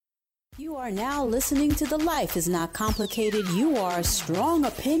You are now listening to the Life is Not Complicated, You Are Strong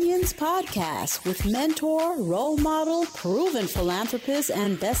Opinions podcast with mentor, role model, proven philanthropist,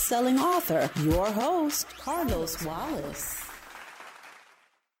 and best-selling author, your host, Carlos Wallace.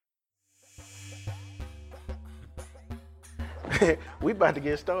 We about to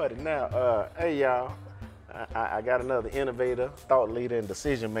get started now. Hey, y'all. I got another innovator, thought leader, and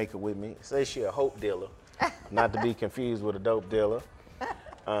decision maker with me. Say she a hope dealer, not to be confused with a dope dealer.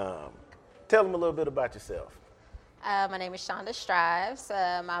 Tell them a little bit about yourself. My name is Shonda Strives.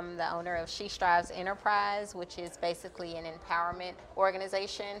 I'm the owner of She Strives Enterprise, which is basically an empowerment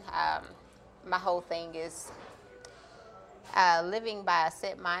organization. My whole thing is living by a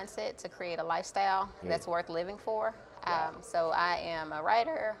set mindset to create a lifestyle that's worth living for. So I am a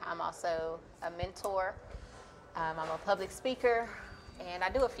writer. I'm also a mentor. I'm a public speaker, and I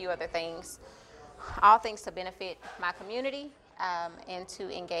do a few other things. All things to benefit my community and to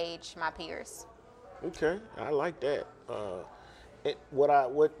engage my peers. Okay, I like that.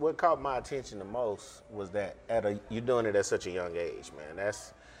 What caught my attention the most was that you're doing it at such a young age, man.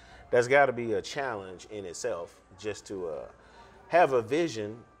 That's got to be a challenge in itself, just to have a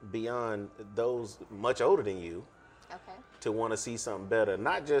vision beyond those much older than you. Okay. To want to see something better,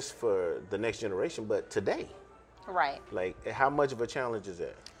 not just for the next generation, but today. Right. Like, how much of a challenge is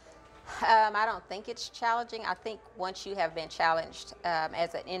that? I don't think it's challenging. I think once you have been challenged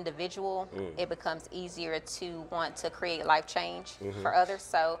as an individual, it becomes easier to want to create life change for others.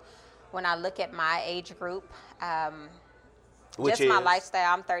 So when I look at my age group, just my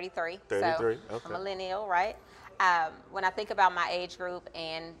lifestyle, I'm 33. 33, so okay. I'm a millennial, right? When I think about my age group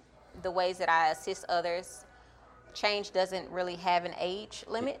and the ways that I assist others, change doesn't really have an age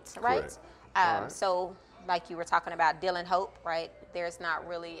limit, right? Right. So like you were talking about Dylan Hope, right? There's not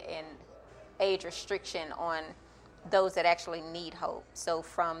really an age restriction on those that actually need hope. So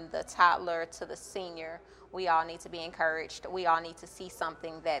from the toddler to the senior, we all need to be encouraged. We all need to see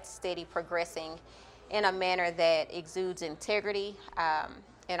something that's steady progressing in a manner that exudes integrity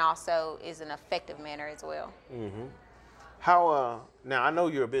and also is an effective manner as well. Mm-hmm. How, now I know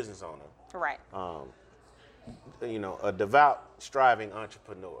you're a business owner. Right. A devout, striving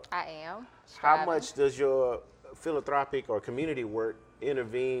entrepreneur. I am. How much does your philanthropic or community work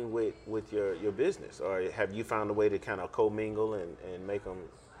intervene with your business? Or have you found a way to kind of commingle and make them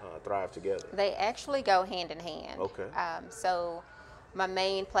thrive together? They actually go hand in hand. Okay. So my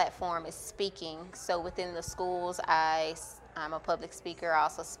main platform is speaking. So within the schools, I'm a public speaker. I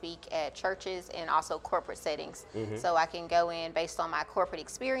also speak at churches and also corporate settings. Mm-hmm. So I can go in based on my corporate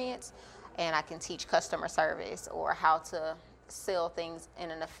experience, and I can teach customer service or how to sell things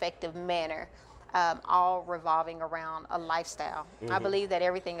in an effective manner, all revolving around a lifestyle. Mm-hmm. I believe that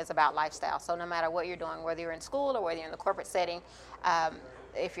everything is about lifestyle. So no matter what you're doing, whether you're in school or whether you're in the corporate setting,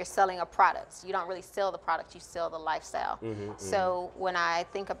 if you're selling a product, you don't really sell the product, you sell the lifestyle. Mm-hmm, so when I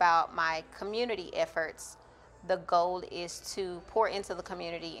think about my community efforts, the goal is to pour into the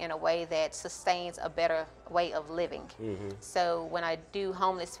community in a way that sustains a better way of living. Mm-hmm. So when I do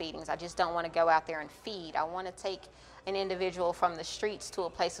homeless feedings, I just don't want to go out there and feed. I want to take an individual from the streets to a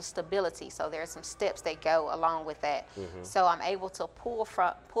place of stability. So there are some steps that go along with that. Mm-hmm. So I'm able to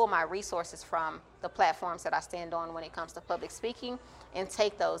pull my resources from the platforms that I stand on when it comes to public speaking and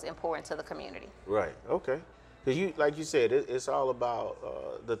take those and pour into the community. Right, okay. Because like you said, it's all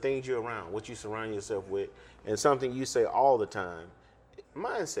about the things you're around, what you surround yourself with, and something you say all the time,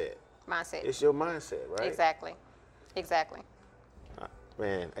 mindset. Mindset. It's your mindset, right? Exactly.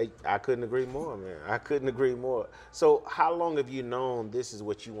 Man, I couldn't agree more, man. I couldn't agree more. So how long have you known this is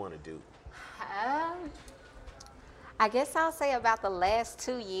what you want to do? I guess I'll say about the last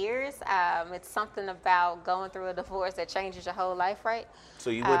 2 years. It's something about going through a divorce that changes your whole life, right? So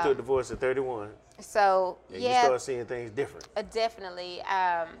you went through a divorce at 31. So, and you started seeing things different. Definitely.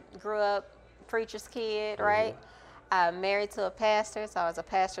 Grew up preacher's kid, right? Married to a pastor, so I was a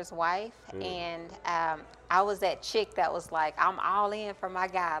pastor's wife. And I was that chick that was like, I'm all in for my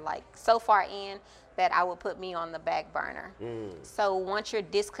guy, like so far in that I would put me on the back burner. So once you're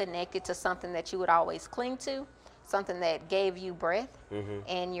disconnected to something that you would always cling to, something that gave you breath,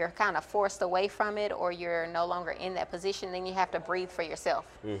 and you're kind of forced away from it, or you're no longer in that position, then you have to breathe for yourself.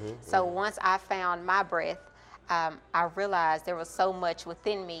 So once I found my breath, I realized there was so much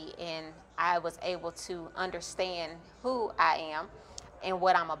within me, and I was able to understand who I am and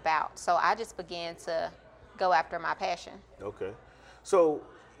what I'm about. So I just began to go after my passion. Okay. So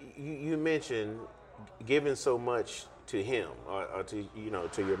you mentioned giving so much to him or to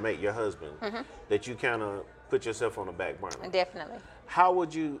your mate, your husband, that you kind of put yourself on the back burner. Definitely. How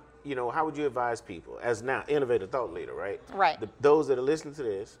would you how would you advise people as now innovative thought leader, right? Right. Those that are listening to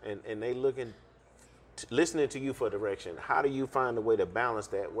this and they listening to you for direction, how do you find a way to balance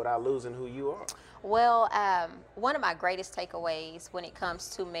that without losing who you are? Well, one of my greatest takeaways when it comes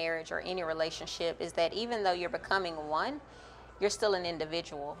to marriage or any relationship is that even though you're becoming one, you're still an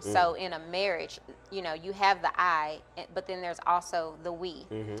individual. So in a marriage, you have the I, but then there's also the we.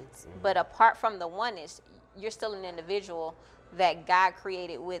 But apart from the oneness, you're still an individual that God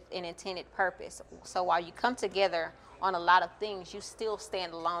created with an intended purpose. So while you come together on a lot of things, you still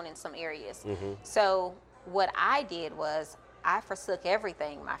stand alone in some areas. So what I did was I forsook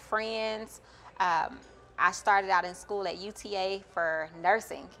everything, my friends. I started out in school at UTA for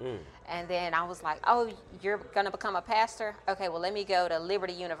nursing. And then I was like, oh, you're going to become a pastor? Okay, well, let me go to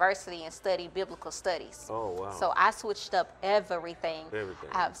Liberty University and study biblical studies. Oh, wow. So I switched up everything.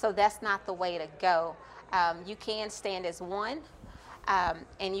 So that's not the way to go. You can stand as one,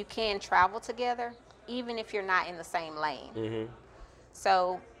 and you can travel together, even if you're not in the same lane.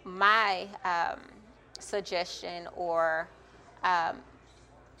 So my suggestion or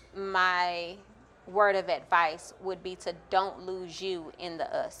my word of advice would be to don't lose you in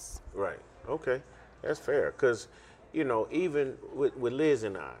the us. Right. Okay. That's fair. Because, even with Liz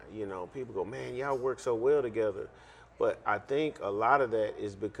and I, people go, man, y'all work so well together. But I think a lot of that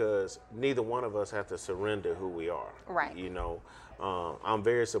is because neither one of us have to surrender who we are. Right. I'm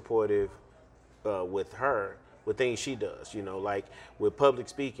very supportive with her with things she does. Like with public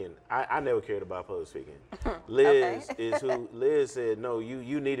speaking, I never cared about public speaking. Liz is who Liz said, no,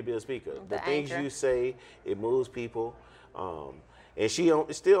 you need to be a speaker. The things you say, it moves people. And she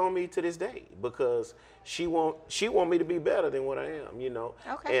still on me to this day because she want me to be better than what I am,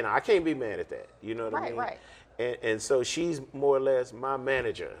 Okay. And I can't be mad at that. You know what I mean? Right. And so she's more or less my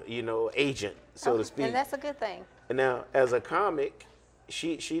manager, agent, so to speak. And that's a good thing. And now, as a comic,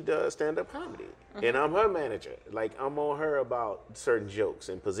 she does stand-up comedy, and I'm her manager. Like, I'm on her about certain jokes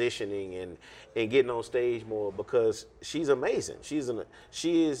and positioning and getting on stage more because she's amazing.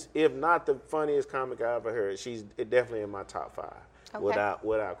 She is, if not the funniest comic I ever heard, she's definitely in my top 5. Okay.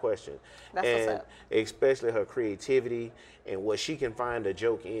 Without question. That's and what's up. especially her creativity and what she can find a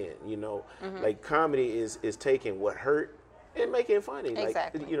joke in, like comedy is taking what hurt and making it funny.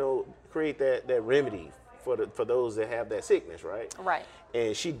 Exactly. Like, create that remedy for those that have that sickness, right? Right.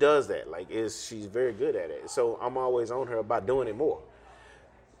 And she does that. Like, she's very good at it. So I'm always on her about doing it more.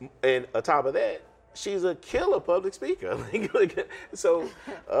 And on top of that, she's a killer public speaker. So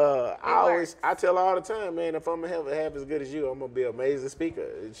I tell her all the time, man, if I'm gonna have as good as you, I'm gonna be an amazing speaker.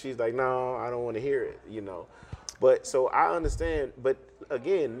 And she's like, no, I don't want to hear it, But so I understand. But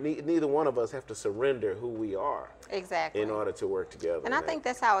again, neither one of us have to surrender who we are. Exactly. In order to work together. And I think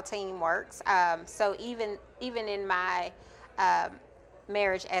that's how a team works. So even in my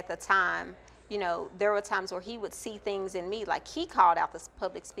marriage at the time, there were times where he would see things in me, like he called out this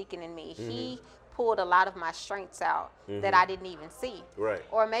public speaking in me. He pulled a lot of my strengths out that I didn't even see. Right.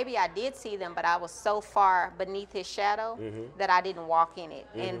 Or maybe I did see them, but I was so far beneath his shadow that I didn't walk in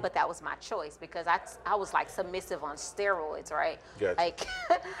it. But that was my choice because I was like submissive on steroids, right? Gotcha. Like,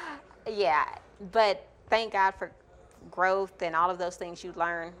 yeah. But thank God for growth and all of those things you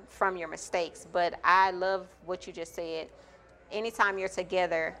learn from your mistakes. But I love what you just said. Anytime you're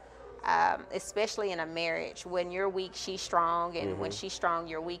together, especially in a marriage, when you're weak, she's strong, and when she's strong,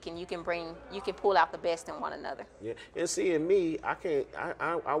 you're weak, and you can pull out the best in one another. Yeah, and seeing me,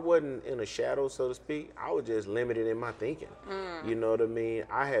 I wasn't in a shadow, so to speak. I was just limited in my thinking. You know what I mean?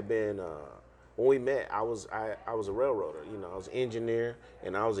 I had been when we met, I was a railroader. I was an engineer,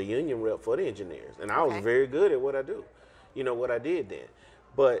 and I was a union rep for the engineers, and I was very good at what I do. What I did then,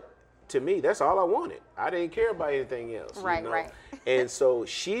 but to me, that's all I wanted. I didn't care about anything else. Right. And so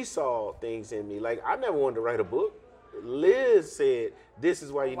she saw things in me. Like, I never wanted to write a book. Liz said, this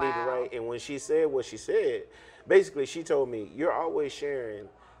is why you need to write. And when she said what she said, basically she told me, you're always sharing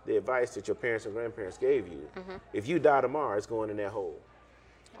the advice that your parents and grandparents gave you. If you die tomorrow, it's going in that hole.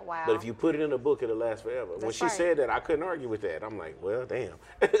 Wow. But if you put it in a book, it'll last forever. When she said that, I couldn't argue with that. I'm like, well, damn.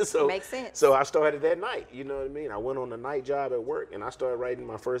 So makes sense. So I started that night. You know what I mean? I went on a night job at work, and I started writing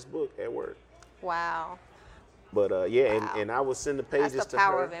my first book at work. Wow. But and I would send the pages to her. That's the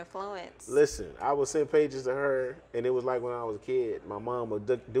power of influence. Listen, I would send pages to her, and it was like when I was a kid. My mom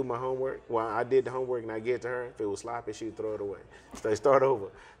would do my homework. Well, I did the homework, and I get it to her. If it was sloppy, she'd throw it away. So start over.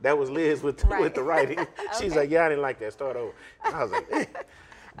 That was Liz with the writing. She's like, yeah, I didn't like that. Start over. I was like, eh.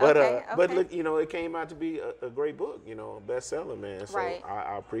 But look, it came out to be a great book, a bestseller, man. So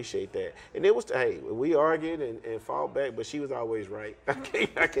I appreciate that. And it was, hey, we argued and fought back, but she was always right. I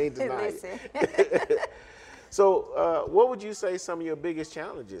can't deny it. So, what would you say some of your biggest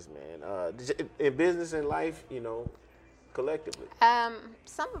challenges, man, in business and life, collectively?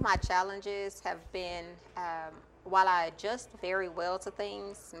 Some of my challenges have been, while I adjust very well to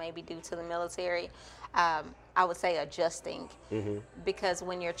things, maybe due to the military, I would say adjusting. Because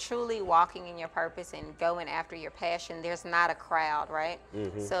when you're truly walking in your purpose and going after your passion, there's not a crowd, right?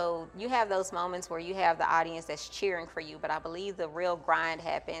 So you have those moments where you have the audience that's cheering for you, but I believe the real grind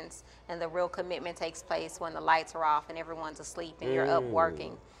happens and the real commitment takes place when the lights are off and everyone's asleep and you're up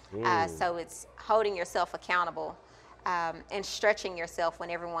working. So it's holding yourself accountable. And stretching yourself when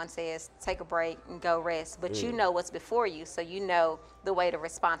everyone says take a break and go rest, but you know what's before you, so you know the weight of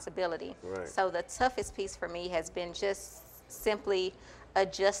responsibility. So the toughest piece for me has been just simply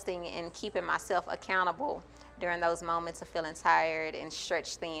adjusting and keeping myself accountable during those moments of feeling tired and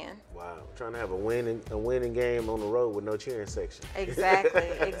stretched thin. Wow, trying to have a winning game on the road with no cheering section.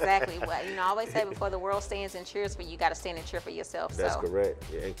 Exactly. Well, I always say before the world stands and cheers for you, you got to stand and cheer for yourself. That's correct.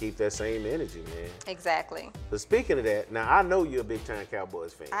 Yeah, and keep that same energy, man. Exactly. But speaking of that, now I know you're a big time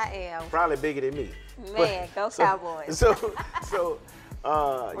Cowboys fan. I am. Probably bigger than me. Man, go Cowboys. So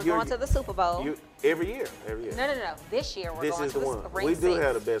we're going to the Super Bowl. Every year. No. This year we're going to the one. Ring We 6. do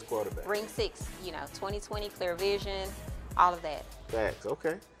have the best quarterback. Ring 6, 2020, clear vision, all of that. Facts,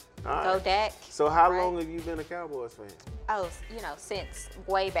 okay. All Go right. Dak. So how long have you been a Cowboys fan? Oh, since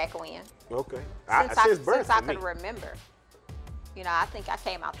way back when. Okay. Since I could remember. I think I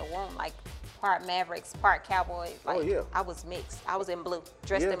came out the womb like part Mavericks, part Cowboys. Like, yeah. I was mixed. I was in blue,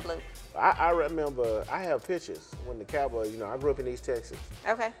 dressed in blue. I remember, I have pictures when the Cowboys, I grew up in East Texas.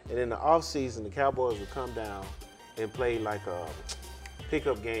 Okay. And in the off season, the Cowboys would come down and play like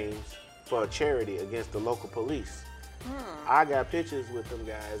pickup games for a charity against the local police. I got pictures with them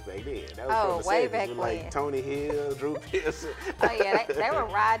guys back then. That was from the way 70s, back with when. like Tony Hill, Drew Pearson. Oh yeah, they were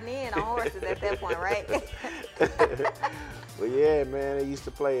riding in on horses at that point, right? But yeah, man, they used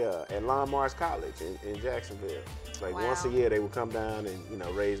to play at Lamar's College in Jacksonville. Like once a year, they would come down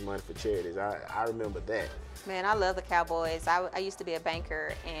and raise money for charities. I remember that. Man, I love the Cowboys. I used to be a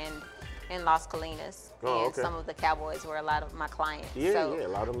banker in Las Colinas, and some of the Cowboys were a lot of my clients. Yeah, a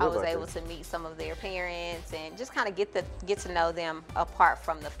lot of them. I was able to meet some of their parents and just kind of get to know them apart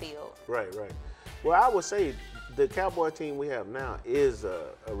from the field. Right. Well, I would say the Cowboy team we have now is a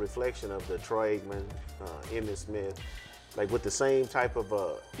reflection of the Troy Aikman, Emmitt Smith, like with the same type of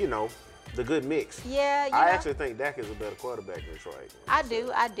the good mix. Yeah, I actually think Dak is a better quarterback than Troy Aikman.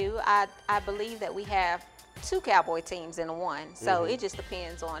 I do. I believe that we have 2 Cowboy teams in one, so it just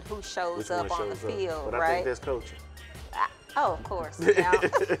depends on who shows up on the field, but right? I think that's coaching. Of course.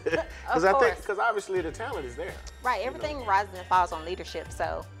 Because obviously the talent is there. Right. Everything rises and falls on leadership.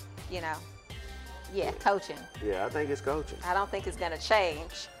 So, coaching. Yeah, I think it's coaching. I don't think it's going to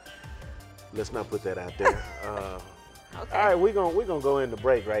change. Let's not put that out there. Okay. All right, we're gonna go into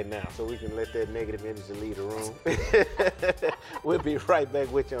break right now so we can let that negative energy leave the room. We'll be right back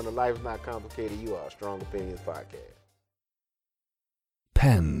with you on the Life is Not Complicated. You are Strong Opinions podcast.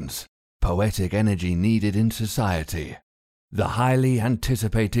 Pens, poetic energy needed in society. The highly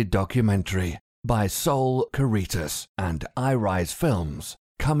anticipated documentary by Sol Caritas and iRise Films,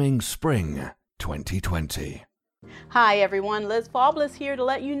 coming spring 2020. Hi everyone, Liz Faublas here to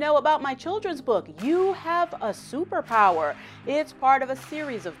let you know about my children's book, You Have a Superpower. It's part of a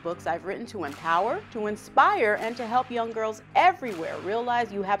series of books I've written to empower, to inspire, and to help young girls everywhere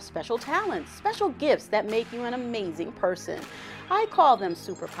realize you have special talents, special gifts that make you an amazing person. I call them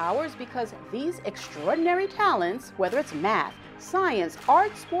superpowers because these extraordinary talents, whether it's math, science,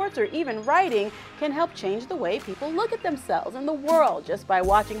 art, sports, or even writing, can help change the way people look at themselves and the world just by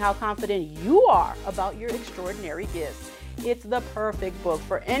watching how confident you are about your extraordinary gifts. It's the perfect book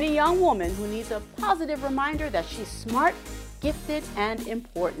for any young woman who needs a positive reminder that she's smart, gifted, and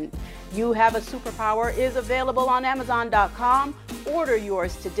important. You Have a Superpower is available on Amazon.com. Order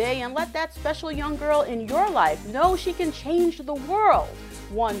yours today and let that special young girl in your life know she can change the world,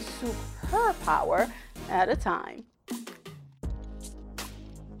 one superpower at a time.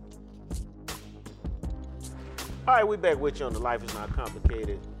 All right, we're back with you on the Life is Not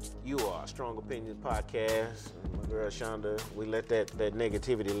Complicated. You are Strong Opinions podcast. And my girl Shonda, we let that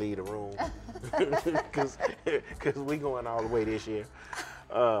negativity lead the room because we going all the way this year.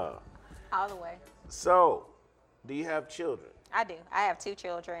 All the way. So, do you have children? I do. I have 2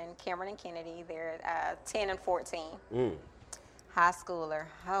 children, Cameron and Kennedy. They're 10 and 14. High schooler.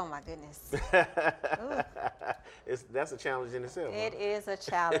 Oh my goodness. That's a challenge in itself. It is a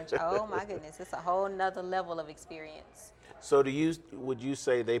challenge. Oh my goodness. It's a whole nother level of experience. So would you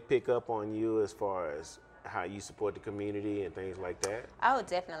say they pick up on you as far as how you support the community and things like that? Oh,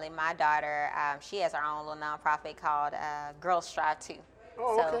 definitely. My daughter, she has her own little nonprofit called Girls Strive Too.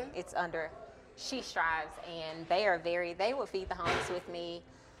 Oh, so okay. it's under She Strives, and they will feed the homeless with me.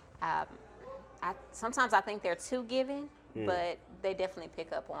 Sometimes I think they're too giving, but they definitely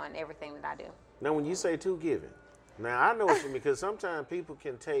pick up on everything that I do. Now, when you say too giving, now I know what you mean, because sometimes people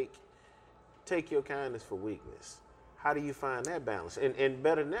can take your kindness for weakness. How do you find that balance? And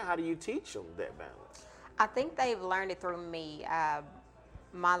better than that, how do you teach them that balance? I think they've learned it through me.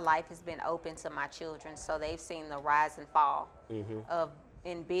 My life has been open to my children, so they've seen the rise and fall of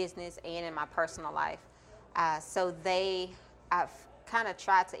in business and in my personal life. So I've kind of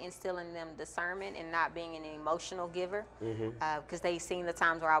tried to instill in them discernment and not being an emotional giver, because they've seen the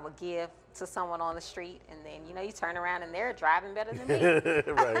times where I would give to someone on the street, and then you turn around and they're driving better than me.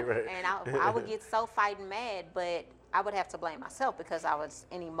 Right. And I would get so fighting mad, but I would have to blame myself because I was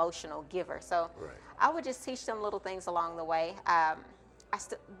an emotional giver. So I would just teach them little things along the way.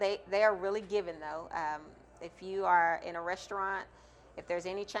 They are really giving though. If you are in a restaurant, if there's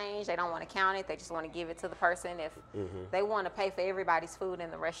any change, they don't want to count it. They just want to give it to the person. If they want to pay for everybody's food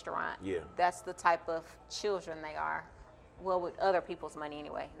in the restaurant, that's the type of children they are. Well, with other people's money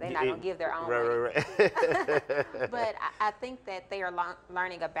anyway. They're not going to give their own money. Right. But I think that they are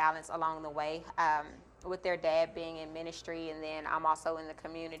learning a balance along the way. With their dad being in ministry, and then I'm also in the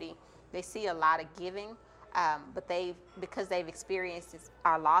community. They see a lot of giving, but because they've experienced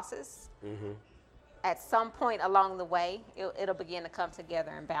our losses, at some point along the way, it'll begin to come together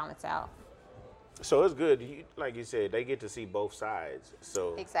and balance out. So it's good, like you said, they get to see both sides.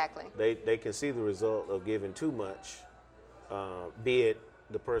 So exactly, they can see the result of giving too much, be it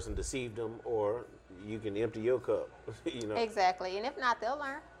the person deceived them, or you can empty your cup. Exactly, and if not, they'll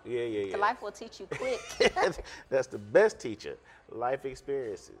learn. Yeah. The life will teach you quick. That's the best teacher, life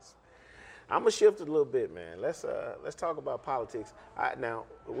experiences. I'm gonna shift a little bit, man. Let's talk about politics. Now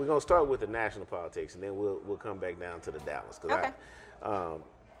we're gonna start with the national politics, and then we'll come back down to the Dallas. Okay.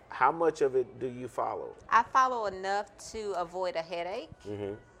 How much of it do you follow? I follow enough to avoid a headache.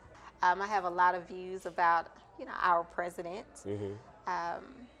 I have a lot of views about our president.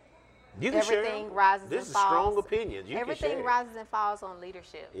 You can share. Everything rises this and is falls. strong opinions. Everything rises and falls on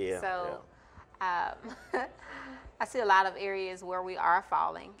leadership. Yeah. So I see a lot of areas where we are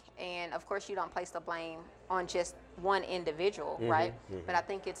falling, and of course you don't place the blame on just one individual, right? But I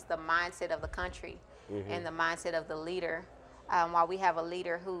think it's the mindset of the country and the mindset of the leader. While we have a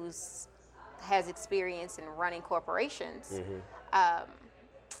leader has experience in running corporations,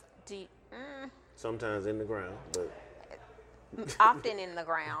 sometimes in the ground, but often in the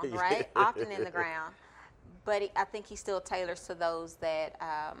ground, right? Often in the ground. But I think he still tailors to those that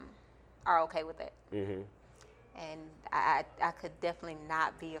are okay with it. And I could definitely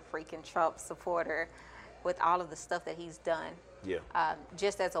not be a freaking Trump supporter with all of the stuff that he's done.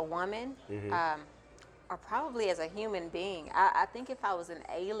 Just as a woman, or probably as a human being. I think if I was an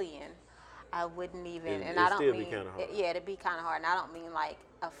alien, I wouldn't even. And I don't mean. Be kind of hard. Yeah, it'd be kind of hard. And I don't mean like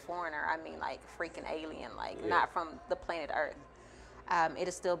a foreigner. I mean like freaking alien, like not from the planet Earth.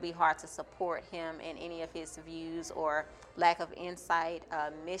 It'll still be hard to support him in any of his views, or lack of insight,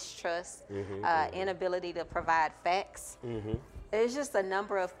 mistrust, inability to provide facts. It's just a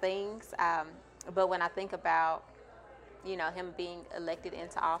number of things. But when I think about, him being elected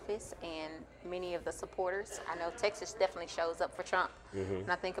into office and many of the supporters, I know Texas definitely shows up for Trump. When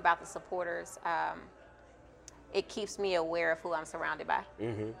I think about the supporters, it keeps me aware of who I'm surrounded by.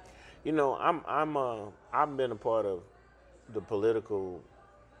 I've been a part of the political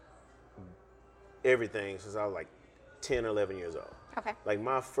everything since I was like 10 or 11 years old. Okay. Like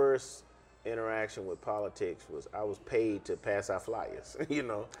my first interaction with politics was I was paid to pass out flyers,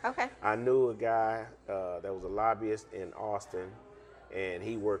 Okay. I knew a guy that was a lobbyist in Austin, and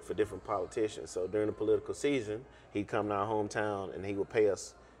he worked for different politicians. So during the political season, he'd come to our hometown and he would pay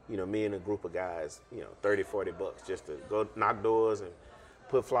us, me and a group of guys, $30, $40 just to go knock doors and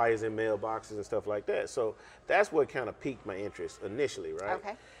put flyers in mailboxes and stuff like that. So that's what kind of piqued my interest initially, right?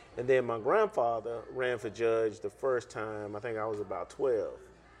 Okay. And then my grandfather ran for judge the first time, I think I was about 12.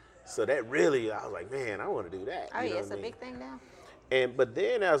 So that really, I was like, man, I want to do that. Oh, yeah, it's a big thing now. But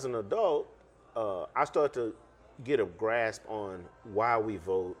then as an adult, I started to get a grasp on why we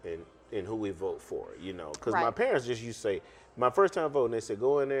vote and who we vote for, Because my parents just used to say, my first time voting, they said,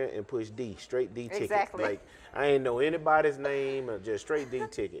 go in there and push D, straight D ticket. Exactly. Like, I ain't know anybody's name, or just straight D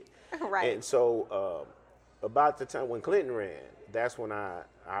ticket. Right. And so about the time when Clinton ran, that's when I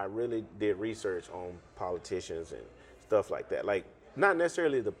really did research on politicians and stuff like that. Like, not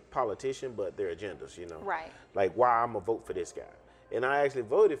necessarily the politician, but their agendas, Right. Like, why I'm going to vote for this guy. And I actually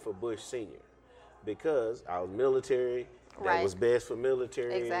voted for Bush Sr. because I was military. That Right. was best for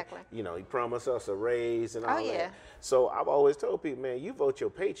military. Exactly. You know, he promised us a raise and all Oh, yeah. that. So I've always told people, man, you vote your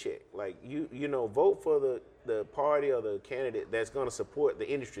paycheck. Like you know, vote for the party or the candidate that's going to support the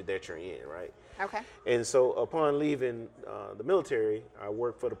industry that you're in, right? Okay. And so upon leaving the military, I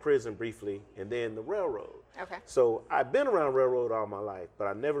worked for the prison briefly and then the railroad. Okay. So I've been around railroad all my life, but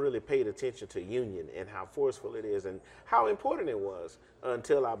I never really paid attention to union and how forceful it is and how important it was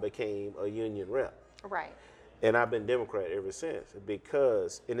until I became a union rep. Right. And I've been Democrat ever since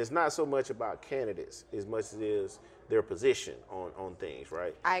because, and it's not so much about candidates as much as it is their position on things,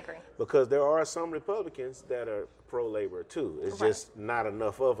 right? I agree. Because there are some Republicans that are pro-labor too. It's Right. just not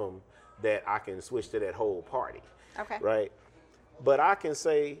enough of them that I can switch to that whole party. Okay. Right? But I can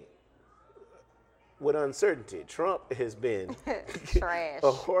say with uncertainty, Trump has been Trash.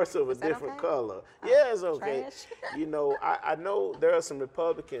 a horse of a that different okay? color. Yeah, it's okay. trash. You know, I know there are some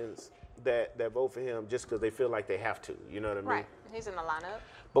Republicans that vote for him just because they feel like they have to. You know what I mean? Right. He's in the lineup.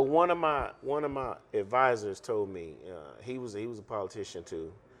 But one of my advisors told me he was a politician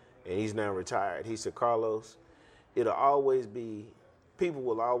too, and he's now retired. He said, Carlos, it'll always be, people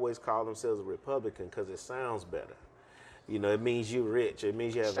will always call themselves a Republican because it sounds better. You know, it means you're rich. It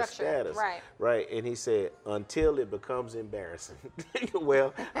means you have Structure, a status. right. Right. And he said, until it becomes embarrassing.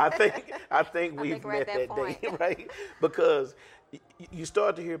 Well, I think we've we're at met that that day, point. right? Because you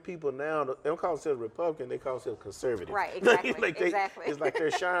start to hear people now, they don't call themselves Republican, they call themselves conservative. Right, exactly, exactly. It's like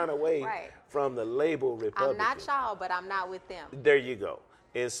they're shying away Right. from the label Republican. I'm not y'all, but I'm not with them. There you go.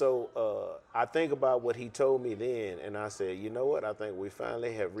 And so I think about what he told me then, and I said, you know what? I think we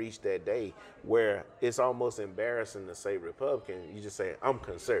finally have reached that day where it's almost embarrassing to say Republican. You just say, I'm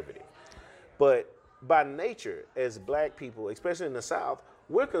conservative. But by nature, as black people, especially in the South,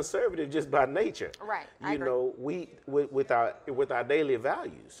 we're conservative just by nature. Right, I You agree. know, we with our daily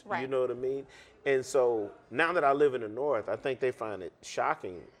values. You Right. know what I mean? And so now that I live in the North, I think they find it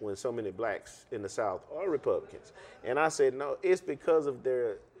shocking when so many blacks in the South are Republicans. And I said, no, it's because of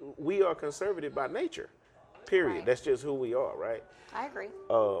we are conservative by nature, period. Right. That's just who we are, right? I agree.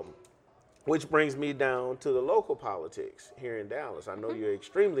 Which brings me down to the local politics here in Dallas. I know Mm-hmm. you're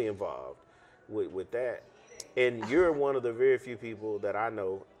extremely involved with that. And you're one of the very few people that I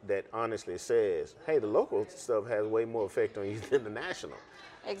know that honestly says, hey, the local stuff has way more effect on you than the national.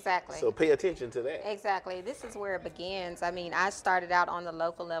 Exactly. So pay attention to that. Exactly. This is where it begins. I mean, I started out on the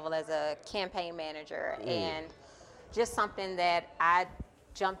local level as a campaign manager and just something that I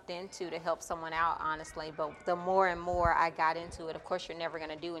jumped into to help someone out, honestly. But the more and more I got into it, of course, you're never going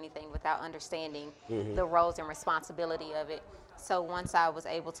to do anything without understanding the roles and responsibility of it. So once I was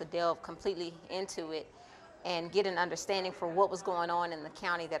able to delve completely into it and get an understanding for what was going on in the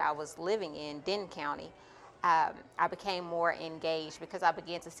county that I was living in, Denton County, I became more engaged because I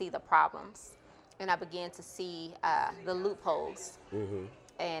began to see the problems and I began to see the loopholes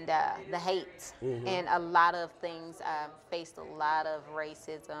and the hate and a lot of things. Faced a lot of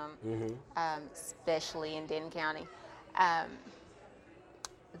racism, especially in Denton County.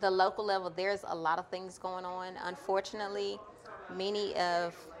 The local level, there's a lot of things going on. Unfortunately,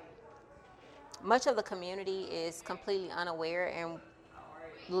 much of the community is completely unaware and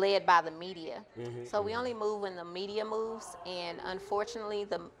led by the media. So we only move when the media moves, and unfortunately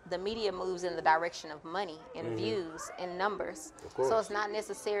the media moves in the direction of money and views and numbers. So it's not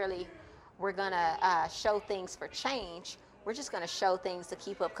necessarily we're gonna show things for change. We're just gonna show things to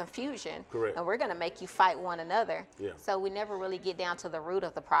keep up confusion. Correct. And we're gonna make you fight one another. Yeah. So we never really get down to the root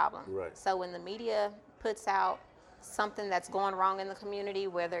of the problem. Right. So when the media puts out something that's going wrong in the community,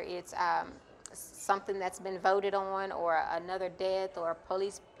 whether it's something that's been voted on or another death or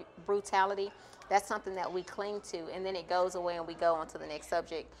police brutality, that's something that we cling to, and then it goes away and we go on to the next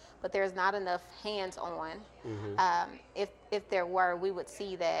subject. But there's not enough hands-on. If there were, we would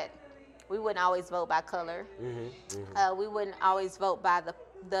see that we wouldn't always vote by color. We wouldn't always vote by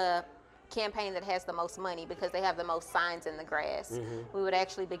the campaign that has the most money because they have the most signs in the grass. We would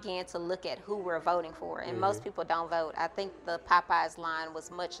actually begin to look at who we're voting for, and most people don't vote. I think the Popeyes line was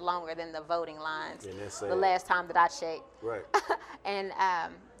much longer than the voting lines And that's the sad. last time that I checked. Right. And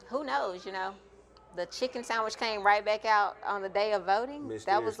who knows, the chicken sandwich came right back out on the day of voting.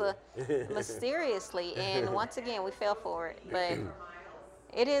 That was mysteriously, and once again, we fell for it. But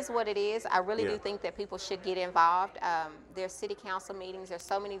it is what it is. I really do think that people should get involved. There's city council meetings. There's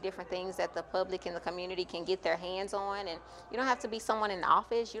so many different things that the public and the community can get their hands on. And you don't have to be someone in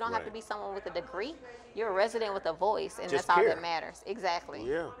office. You don't have to be someone with a degree. You're a resident with a voice, and Just that's all care. that matters. Exactly.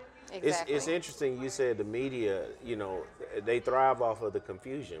 Yeah. Exactly. It's interesting you said the media, they thrive off of the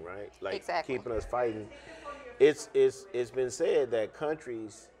confusion, right? Like Exactly. keeping us fighting. It's been said that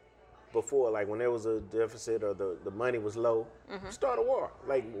countries before, like when there was a deficit or the money was low, start a war.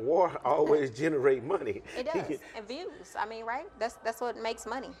 Like war always generate money. It does. And views. I mean, right? That's what makes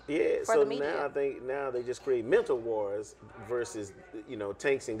money. Yeah, for so the media. now I think they just create mental wars versus,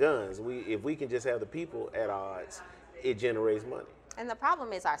 tanks and guns. If we can just have the people at odds, it generates money. And the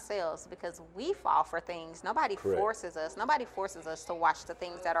problem is ourselves, because we fall for things. Nobody forces us. Nobody forces us to watch the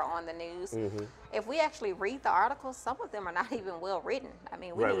things that are on the news. If we actually read the articles, some of them are not even well written. I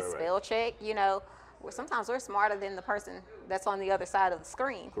mean, we need spell check. Sometimes we're smarter than the person that's on the other side of the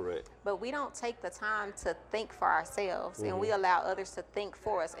screen. Correct. But we don't take the time to think for ourselves, and we allow others to think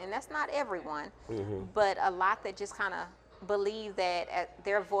for us. And that's not everyone, but a lot that just kind of believe that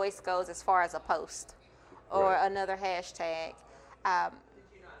their voice goes as far as a post or another hashtag.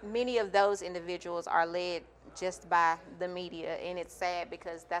 Many of those individuals are led just by the media, and it's sad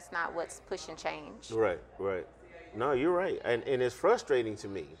because that's not what's pushing change. Right. No, you're right. And it's frustrating to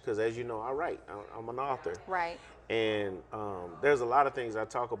me because, as you know, I write. I'm an author. Right. And there's a lot of things I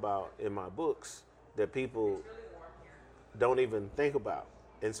talk about in my books that people don't even think about.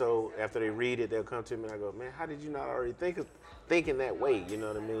 And so after they read it, they'll come to me and I go, man, how did you not already think in that way? You know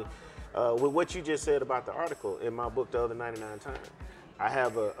what I mean? With what you just said about the article in my book, The Other 99 Times, I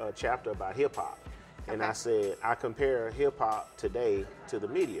have a chapter about hip hop. And I said, I compare hip hop today to the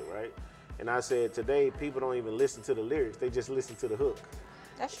media, right? And I said, today people don't even listen to the lyrics, they just listen to the hook.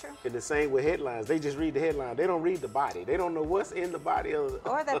 That's true. And the same with headlines, they just read the headline, they don't read the body. They don't know what's in the body of the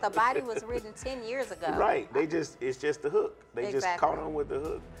Or that the body was written 10 years ago. Right, it's just the hook. They just caught on with the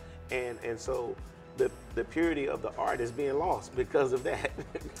hook. And so the purity of the art is being lost because of that.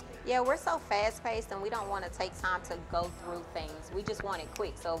 Yeah, we're so fast-paced and we don't want to take time to go through things. We just want it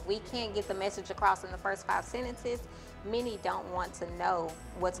quick. So if we can't get the message across in the first 5 sentences, many don't want to know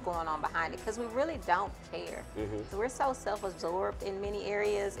what's going on behind it because we really don't care. So we're so self-absorbed in many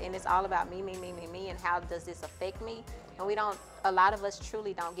areas, and it's all about me, and how does this affect me? And a lot of us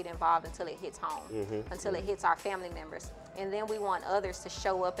truly don't get involved until it hits home, until it hits our family members. And then we want others to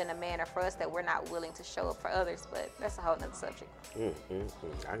show up in a manner for us that we're not willing to show up for others, but that's a whole nother subject.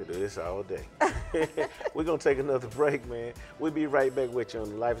 I could do this all day. We're going to take another break, man. We'll be right back with you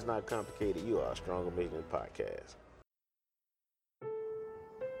on Life is Not Complicated. You are a Strong Opinions podcast.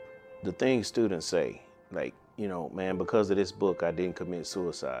 The things students say, like, man, because of this book, I didn't commit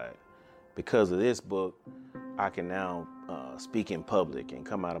suicide. Because of this book, I can now speak in public and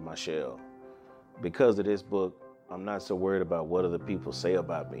come out of my shell. Because of this book, I'm not so worried about what other people say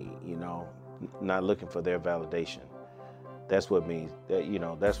about me, not looking for their validation. That's what means that,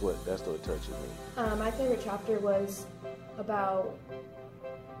 that's what touches me. My favorite chapter was about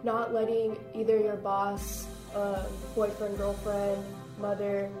not letting either your boss, boyfriend, girlfriend,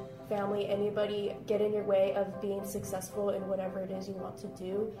 mother, family, anybody get in your way of being successful in whatever it is you want to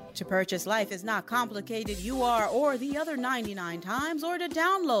do. To purchase Life is Not Complicated, You Are, or The Other 99 Times, or to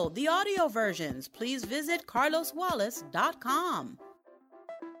download the audio versions, please visit carloswallace.com.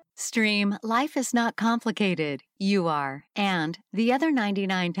 Stream Life is Not Complicated, You Are, and The Other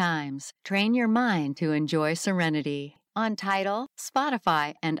 99 Times. Train your mind to enjoy serenity on Tidal,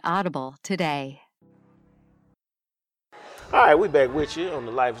 Spotify, and Audible today. All right, we back with you on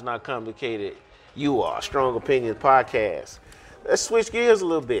the Life is Not Complicated, You Are, Strong Opinions podcast. Let's switch gears a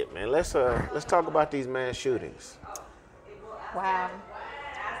little bit, man. Let's talk about these mass shootings. Wow.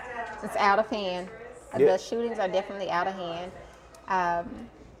 It's out of hand. The shootings are definitely out of hand.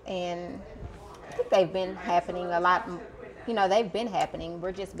 And I think they've been happening a lot. They've been happening.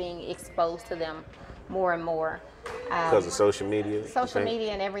 We're just being exposed to them more and more. Because of social media? Social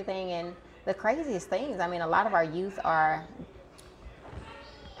media and everything. And the craziest things, a lot of our youth are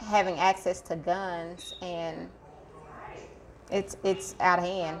having access to guns, and it's out of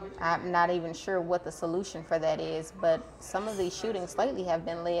hand. I'm not even sure what the solution for that is, but some of these shootings lately have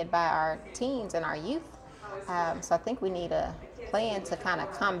been led by our teens and our youth. So I think we need a plan to kind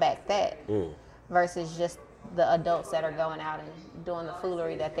of combat that versus just the adults that are going out and doing the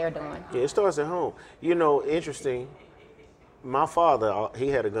foolery that they're doing. Yeah, it starts at home. Interesting. My father, he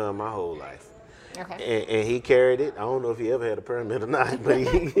had a gun my whole life. Okay. And he carried it. I don't know if he ever had a permit or not, but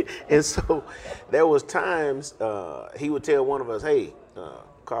and so there was times he would tell one of us, hey,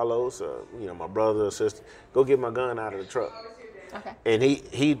 Carlos, my brother or sister, go get my gun out of the truck. Okay. And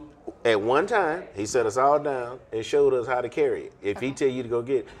he at one time, he set us all down and showed us how to carry it. If he tell you to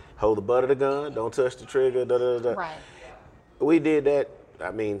go hold the butt of the gun, don't touch the trigger, Right. We did that,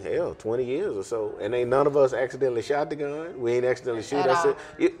 20 years or so, and ain't none of us accidentally shot the gun. We ain't accidentally shoot us.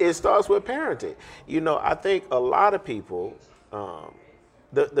 It starts with parenting. I think a lot of people,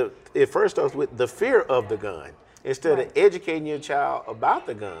 it first starts with the fear of the gun. Instead of educating your child about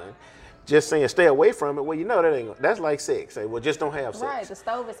the gun, just saying stay away from it. Well, you know that's like sex. Say, well, just don't have sex. Right, the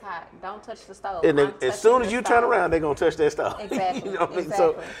stove is hot. Don't touch the stove. And then, as soon as you turn around, they're gonna touch that stove. Exactly. You know what I mean?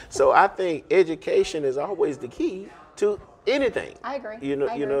 Exactly. So I think education is always the key to anything. I agree. You know,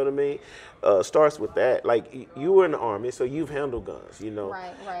 I you agree. know what I mean. Starts with that. Like you were in the Army, so you've handled guns. You know.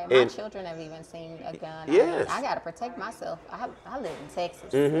 Right, right. My children have even seen a gun. Yes. I got to protect myself. I live in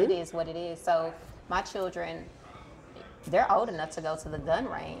Texas. Mm-hmm. It is what it is. So my children, they're old enough to go to the gun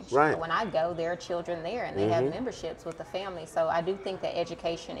range. Right. But when I go, there are children there, and they have memberships with the family. So I do think that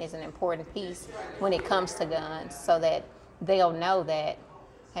education is an important piece when it comes to guns, so that they'll know that,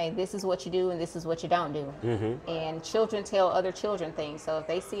 hey, this is what you do and this is what you don't do. And children tell other children things. So if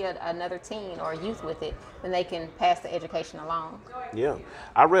they see another teen or youth with it, then they can pass the education along. Yeah.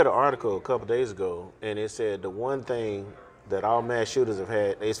 I read an article a couple days ago, and it said the one thing that all mass shooters have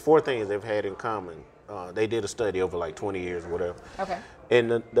had, it's 4 things they've had in common. They did a study over like 20 years or whatever. Okay. And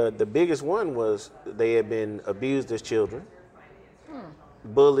the biggest one was they had been abused as children,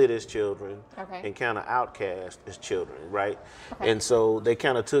 bullied as children, Okay. and kind of outcast as children, right? Okay. And so they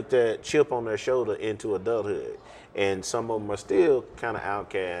kind of took that chip on their shoulder into adulthood. And some of them are still kind of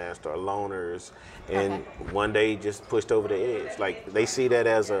outcast or loners, and one day just pushed over the edge. Like they see that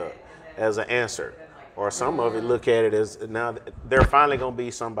as an answer. Or some of it look at it as now they're finally going to be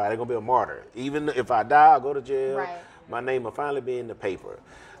somebody, they're going to be a martyr. Even if I die, I'll go to jail, Right. my name will finally be in the paper.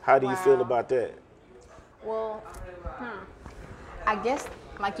 How do you feel Wow. about that? Well, I guess,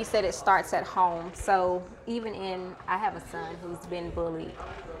 like you said, it starts at home. So I have a son who's been bullied.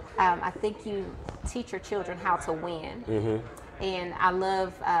 I think you teach your children how to win. And I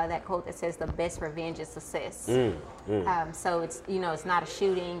love that quote that says the best revenge is success. So it's, it's not a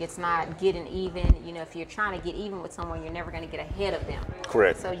shooting, it's not getting even. If you're trying to get even with someone, you're never going to get ahead of them.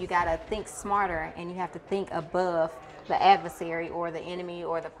 Correct. So you got to think smarter, and you have to think above the adversary or the enemy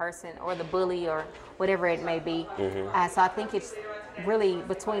or the person or the bully or whatever it may be. So I think it's really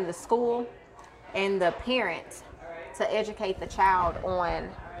between the school and the parent to educate the child on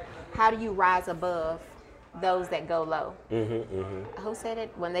how do you rise above those that go low. Who said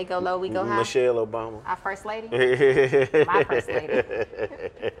it? When they go low, we go high? Michelle Obama. Our first lady? My first lady.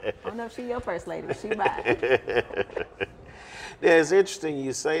 I don't know if she's your first lady, but she mine. Yeah, it's interesting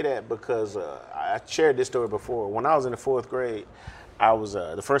you say that because I shared this story before. When I was in the 4th grade, I was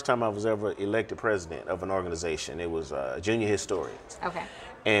the first time I was ever elected president of an organization. It was Junior Historians. Okay.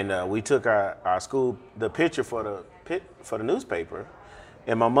 And we took our school, the picture for the newspaper,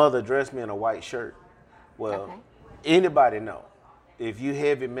 and my mother dressed me in a white shirt. Well, Okay. anybody know, if you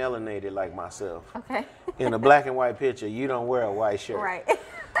heavy melanated like myself, Okay. in a black and white picture, you don't wear a white shirt. Right.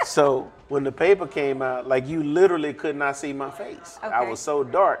 So when the paper came out, like you literally could not see my face. I Okay. was so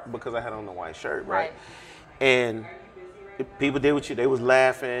dark because I had on a white shirt, right? Right. And people did what they was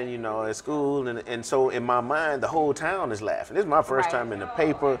laughing, at school. And so in my mind, the whole town is laughing. This is my first Right. time in the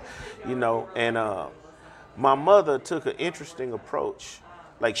paper, and my mother took an interesting approach.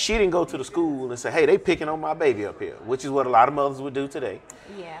 Like she didn't go to the school and say, hey, they picking on my baby up here, which is what a lot of mothers would do today.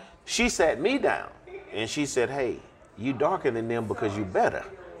 Yeah. She sat me down and she said, hey, you darker than them because you better.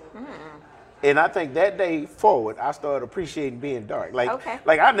 And I think that day forward, I started appreciating being dark. Okay.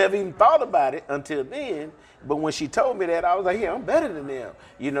 Like I never even thought about it until then. But when she told me that, I was like, yeah, I'm better than them.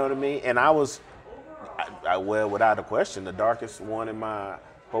 You know what I mean? And I was, well, without a question, the darkest one in my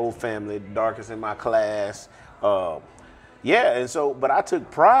whole family, the darkest in my class. Yeah, and so, but I took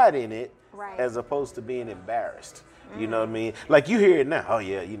pride in it Right. as opposed to being embarrassed. You know what I mean? Like you hear it now. Oh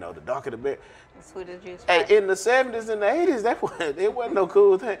yeah, the darker the better. Sweet as juice. Hey, Right. in the 70s and the 80s, it wasn't no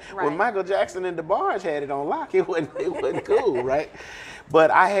cool thing. Right. When Michael Jackson and DeBarge had it on lock, it wasn't cool, right?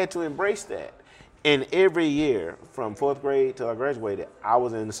 But I had to embrace that. And every year, from 4th grade till I graduated, I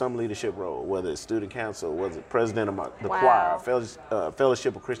was in some leadership role, whether it's student council, whether it's president of the Wow. choir,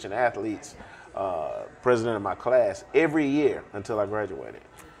 fellowship of Christian athletes, president of my class, every year until I graduated.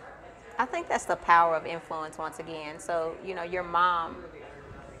 I think that's the power of influence once again. So, your mom,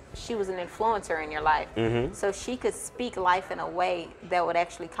 she was an influencer in your life. So she could speak life in a way that would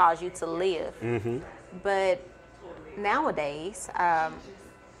actually cause you to live. But nowadays,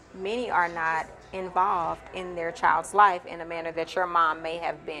 many are not involved in their child's life in a manner that your mom may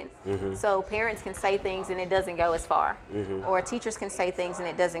have been. So parents can say things and it doesn't go as far. Or teachers can say things and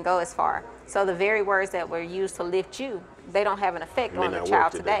it doesn't go as far. So the very words that were used to lift you, they don't have an effect May on the not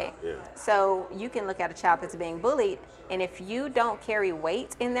child work today. today. Yeah. So you can look at a child that's being bullied, and if you don't carry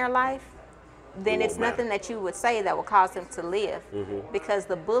weight in their life, then It it's won't nothing that you would say that will cause them to live, because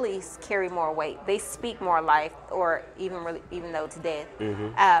the bullies carry more weight. They speak more life, or even though it's death.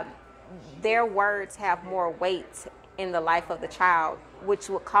 Their words have more weight in the life of the child, which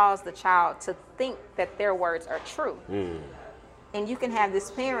will cause the child to think that their words are true. And you can have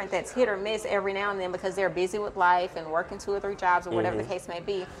this parent that's hit or miss every now and then because they're busy with life and working 2 or 3 jobs or whatever the case may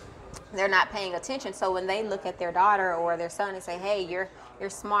be. They're not paying attention. So when they look at their daughter or their son and say, hey, you're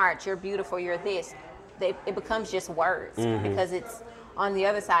smart, you're beautiful, you're this, it becomes just words because it's on the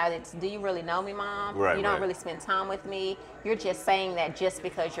other side. It's, do you really know me, Mom? Right, you don't really spend time with me. You're just saying that just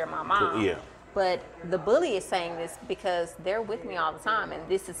because you're my mom. Yeah. But the bully is saying this because they're with me all the time, and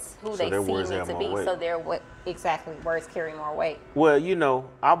this is who they see me to be. So they're words carry more weight. Well, you know,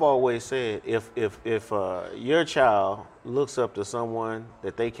 I've always said if your child looks up to someone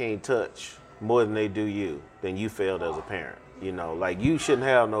that they can't touch more than they do you, then you failed as a parent. You know, like your kids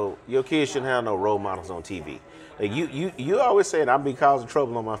shouldn't have no role models on TV. Like you always said I'd be causing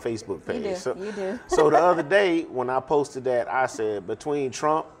trouble on my Facebook page. You do. So the other day when I posted that, I said between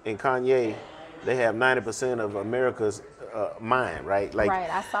Trump and Kanye, they have 90% of America's mind, right? Like,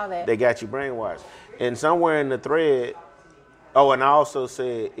 right, I saw that. They got you brainwashed. And somewhere in the thread, and I also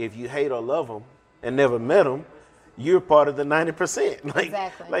said, if you hate or love them and never met them, you're part of the 90%. Like,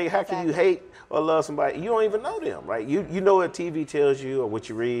 exactly. Like, how can you hate or love somebody? You don't even know them, right? You know what TV tells you or what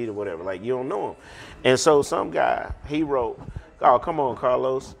you read or whatever. Like, you don't know them. And so some guy, he wrote, oh, come on,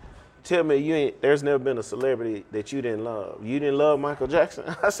 Carlos. Tell me there's never been a celebrity that you didn't love. You didn't love Michael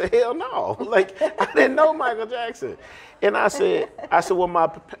Jackson? I said, hell no. Like, I didn't know Michael Jackson. And I said, well,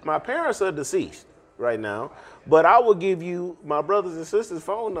 my parents are deceased right now, but I will give you my brothers and sisters'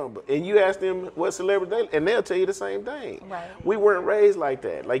 phone number. And you ask them what celebrity and they'll tell you the same thing. Right. We weren't raised like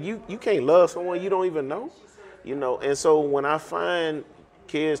that. Like, you can't love someone you don't even know. You know, and so when I find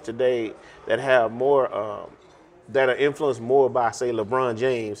kids today that have more, that are influenced more by, say, LeBron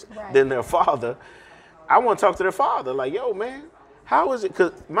James than their father, I want to talk to their father. Like, yo, man, how is it?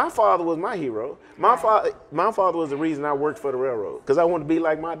 Because my father was my hero. My father was the reason I worked for the railroad, because I wanted to be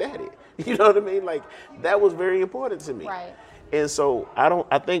like my daddy. You know what I mean? Like, that was very important to me. Right. And so I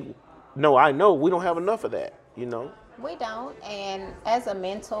know we don't have enough of that, you know? We don't. And as a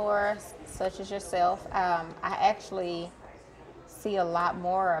mentor, such as yourself, I actually see a lot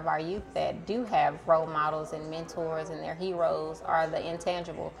more of our youth that do have role models and mentors, and their heroes are the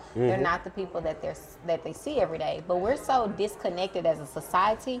intangible. They're not the people that they see every day. But we're so disconnected as a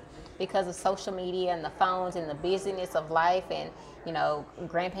society because of social media and the phones and the busyness of life. And you know,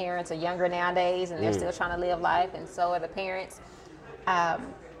 grandparents are younger nowadays, and they're still trying to live life, and so are the parents.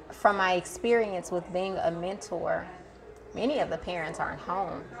 From my experience with being a mentor, many of the parents aren't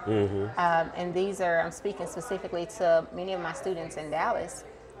home. And I'm speaking specifically to many of my students in Dallas.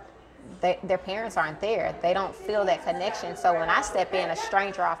 Their parents aren't there. They don't feel that connection. So when I step in, a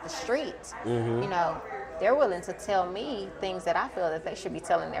stranger off the street, you know, they're willing to tell me things that I feel that they should be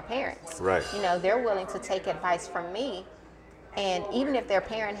telling their parents. Right. You know, they're willing to take advice from me. And even if their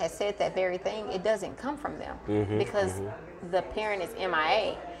parent has said that very thing, it doesn't come from them because the parent is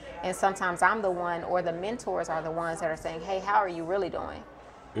MIA. And sometimes I'm the one, or the mentors are the ones that are saying, hey, how are you really doing?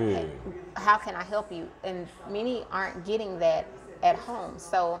 Hey, how can I help you? And many aren't getting that at home.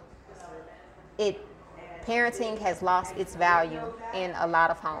 So parenting has lost its value in a lot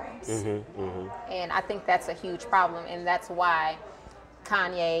of homes. And I think that's a huge problem. And that's why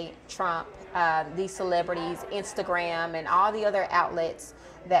Kanye, Trump, these celebrities, Instagram, and all the other outlets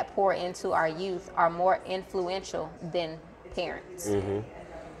that pour into our youth are more influential than parents.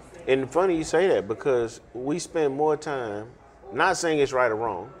 And funny you say that, because we spend more time, not saying it's right or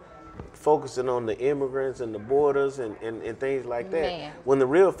wrong, focusing on the immigrants and the borders and things like that, Man. when the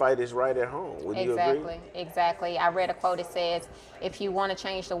real fight is right at home. Would you agree? Exactly. I read a quote that says, if you want to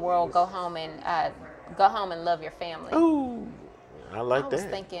change the world, go home and love your family. Ooh, I like that. I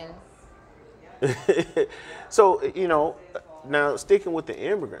was thinking. So, you know, now sticking with the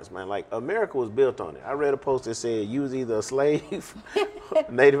immigrants, man, like, America was built on it. I read a post that said you was either a slave,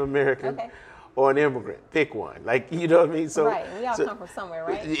 Native American, or an immigrant. Pick one. Like, you know what I mean? So, right. We all come from somewhere,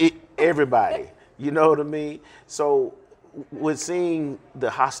 right? Everybody. You know what I mean? So with seeing the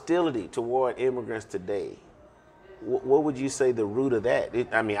hostility toward immigrants today, what would you say the root of that?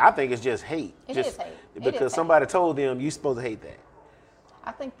 I think it's just hate. It is hate. Because somebody told them you're supposed to hate that.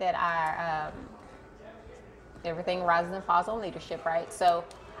 I think that our everything rises and falls on leadership, right? So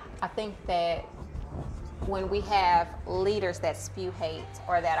I think that when we have leaders that spew hate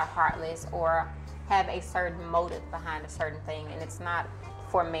or that are heartless or have a certain motive behind a certain thing, and it's not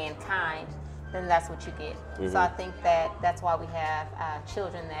for mankind, then that's what you get. So I think that's why we have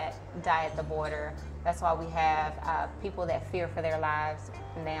children that die at the border. That's why we have people that fear for their lives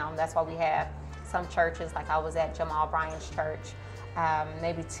now. That's why we have some churches, like I was at Jamal Bryant's church,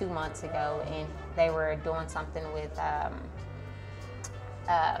 maybe 2 months ago, and they were doing something with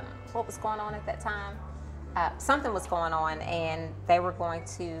what was going on at that time. Something was going on, and they were going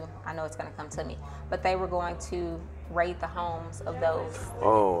to, I know it's going to come to me, but they were going to raid the homes of those.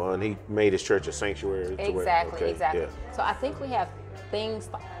 Oh, and he made his church a sanctuary. Exactly, Okay, exactly. yeah. So I think we have things,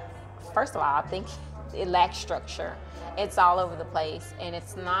 first of all, I think it lacks structure. It's all over the place, and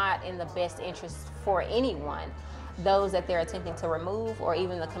it's not in the best interest for anyone, those that they're attempting to remove or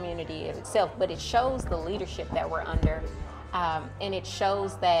even the community itself. But it shows the leadership that we're under. And it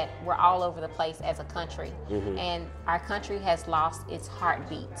shows that we're all over the place as a country, and our country has lost its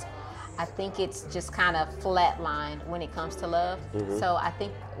heartbeat. I think it's just kind of flatlined when it comes to love. So I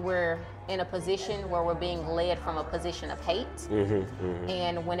think we're in a position where we're being led from a position of hate.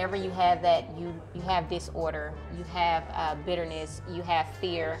 And whenever you have that, you have disorder, you have bitterness, you have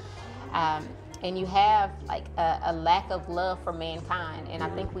fear, and you have like a lack of love for mankind. And I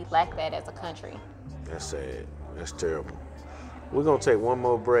think we lack that as a country. That's sad. That's terrible. We're going to take one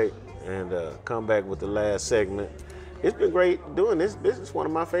more break and come back with the last segment. It's been great doing this. This is one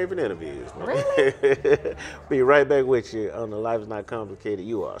of my favorite interviews. Really? Be right back with you on the Life is Not Complicated.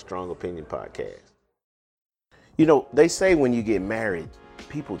 You Are a Strong Opinion podcast. You know, they say when you get married,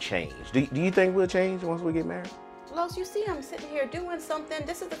 people change. Do you think we'll change once we get married? Los, you see I'm sitting here doing something.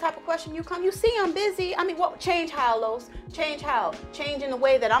 This is the type of question you see I'm busy. I mean, what change how, Los? Change how? Change in the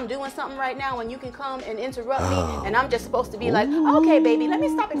way that I'm doing something right now and you can come and interrupt me and I'm just supposed to be like, okay, baby, let me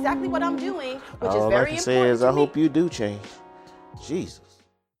stop exactly what I'm doing, which is very important. All I can say is I hope you do change. Jesus.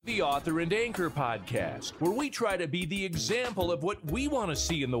 The Author and Anchor podcast, where we try to be the example of what we want to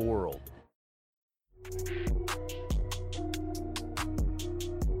see in the world.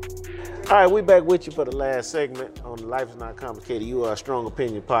 All right, we back with you for the last segment on the Life is Not Complicated. You Are a Strong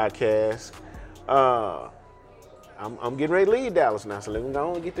Opinion podcast. I'm getting ready to leave Dallas now, so let me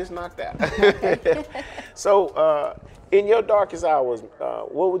go and get this knocked out. So, in your darkest hours,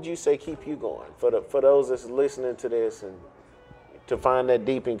 what would you say keep you going for those that's listening to this and to find that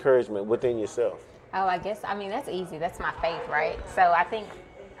deep encouragement within yourself? Oh, I guess, I mean, that's easy. That's my faith, right? So I think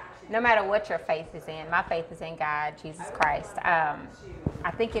no matter what your faith is in, my faith is in God, Jesus Christ. I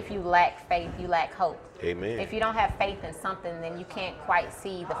think if you lack faith, you lack hope. Amen. If you don't have faith in something, then you can't quite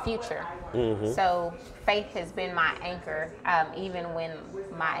see the future. So faith has been my anchor, even when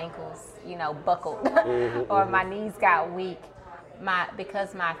my ankles, buckled or my knees got weak.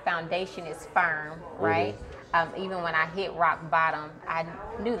 Because my foundation is firm, right? Even when I hit rock bottom, I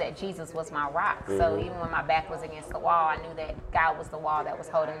knew that Jesus was my rock. So even when my back was against the wall, I knew that God was the wall that was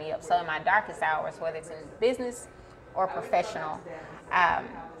holding me up. So in my darkest hours, whether it's in business or professional,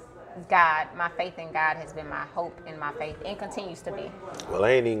 God, my faith in God has been my hope and my faith, and continues to be. Well,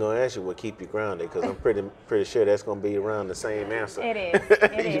 I ain't even gonna ask you what keep you grounded, because I'm pretty sure that's gonna be around the same answer. It is.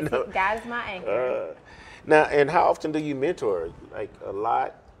 It is. God is my anchor. Now, and how often do you mentor? Like a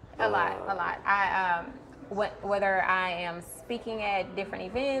lot? A lot. I whether I am speaking at different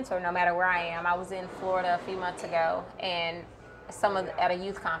events or no matter where I am. I was in Florida a few months ago and at a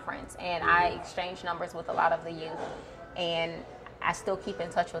youth conference, and I exchanged numbers with a lot of the youth, and I still keep in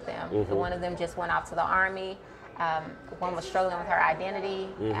touch with them. One of them just went off to the Army. One was struggling with her identity.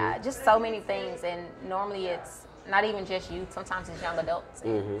 Just so many things, and normally it's not even just youth. Sometimes it's young adults.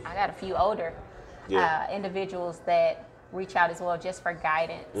 I got a few older individuals that reach out as well just for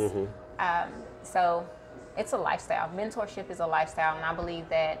guidance. So it's a lifestyle. Mentorship is a lifestyle, and I believe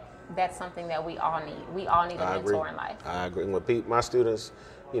that that's something that we all need. We all need a mentor in life. I agree. When my students,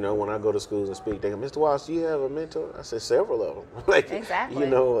 when I go to schools and speak, they go, Mr. Walsh, do you have a mentor? I said, several of them. Exactly.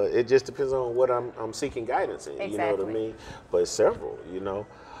 It just depends on what I'm seeking guidance in. Exactly. You know what I mean? But several,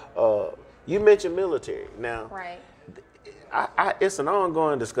 You mentioned military. Now, right. It's an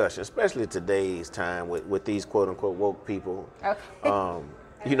ongoing discussion, especially today's time with these quote-unquote woke people. Okay.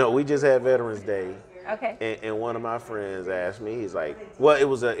 We just had Veterans Day. Okay. And one of my friends asked me, he's like, well, it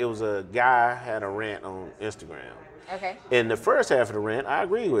was a guy had a rant on Instagram. Okay. And the first half of the rant, I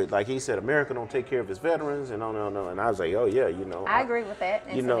agree with. Like he said, America don't take care of its veterans, and no. And I was like, oh yeah, I agree with that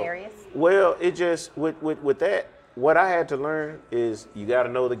in some areas. Well, it just with that, what I had to learn is you got to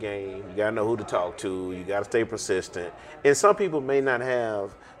know the game, you got to know who to talk to, you got to stay persistent. And some people may not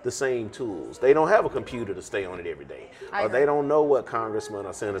have the same tools. They don't have a computer to stay on it every day, or they don't know what congressman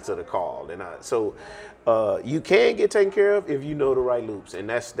or senator to call. So you can get taken care of if you know the right loops, and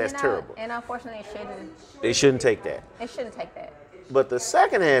that's terrible. And unfortunately, they shouldn't take that. It shouldn't take that. But the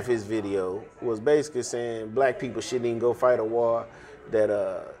second half of his video was basically saying black people shouldn't even go fight a war that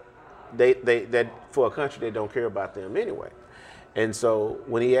that for a country that don't care about them anyway. And so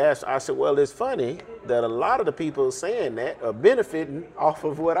when he asked, I said, well, it's funny that a lot of the people saying that are benefiting off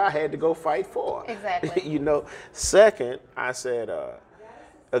of what I had to go fight for. Exactly. You know. Second, I said,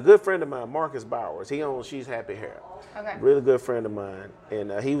 a good friend of mine, Marcus Bowers, he owns She's Happy Hair. Okay. Really good friend of mine,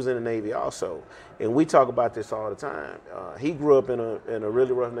 and he was in the Navy also. And we talk about this all the time. He grew up in a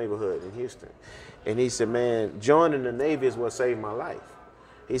really rough neighborhood in Houston. And he said, man, joining the Navy is what saved my life.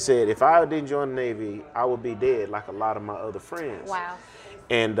 He said, if I didn't join the Navy, I would be dead like a lot of my other friends. Wow.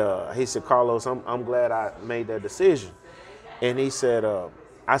 And he said, Carlos, I'm glad I made that decision. And he said,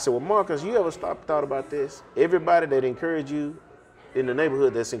 I said, well, Marcus, you ever thought about this? Everybody that encouraged you in the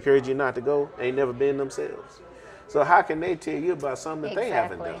neighborhood that's encouraged you not to go ain't never been themselves. So how can they tell you about something that they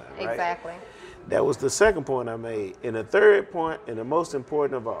haven't done? Right? Exactly. That was the second point I made. And the third point, and the most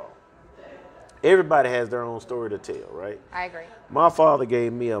important of all, everybody has their own story to tell, right? I agree. My father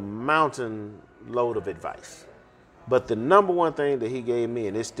gave me a mountain load of advice. But the number one thing that he gave me,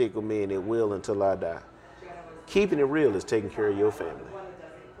 and it stick with me and it will until I die, keeping it real is taking care of your family.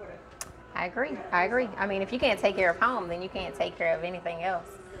 I agree. I mean, if you can't take care of home, then you can't take care of anything else.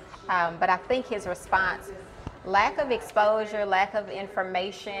 But I think his response, lack of exposure, lack of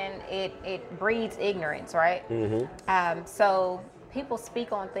information, it breeds ignorance, right? Mm-hmm. So people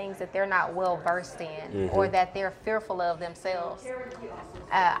speak on things that they're not well versed in, mm-hmm. or that they're fearful of themselves.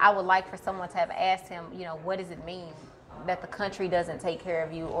 I would like for someone to have asked him, you know, what does it mean that the country doesn't take care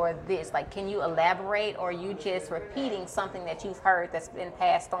of you, or this? Like, can you elaborate, or are you just repeating something that you've heard that's been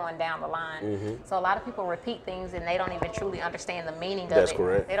passed on down the line? Mm-hmm. So a lot of people repeat things and they don't even truly understand the meaning of it. That's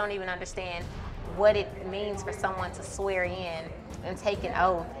correct. They don't even understand what it means for someone to swear in and take an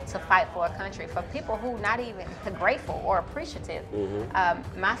oath to fight for a country. For people who not even grateful or appreciative.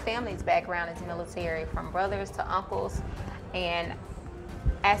 Mm-hmm. My family's background is military, from brothers to uncles, and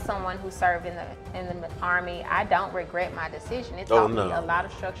as someone who served in the Army, I don't regret my decision. It taught me a lot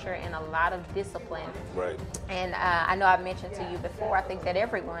of structure and a lot of discipline. Right. And I know I've mentioned to you before, I think that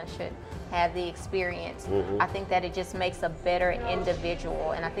everyone should have the experience. Mm-hmm. I think that it just makes a better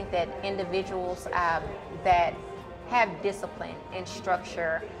individual. And I think that individuals that have discipline and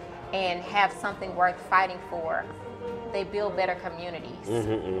structure and have something worth fighting for, they build better communities.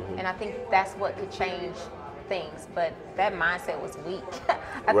 Mm-hmm, mm-hmm. And I think that's what could change things, but that mindset was weak.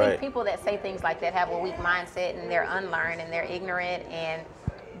 I think people that say things like that have a weak mindset, and they're unlearned and they're ignorant, and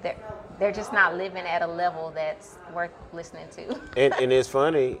they're just not living at a level that's worth listening to. And it's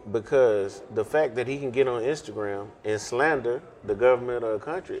funny because the fact that he can get on Instagram and slander the government of a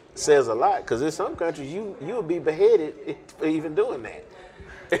country says a lot, because in some countries you'll be beheaded for even doing that.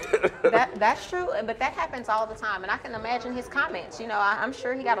 That's true, but that happens all the time, and I can imagine his comments. You know, I'm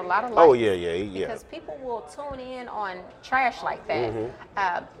sure he got a lot of likes. Oh yeah. Because people will tune in on trash like that.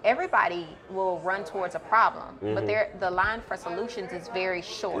 Mm-hmm. Everybody will run towards a problem, mm-hmm. but the line for solutions is very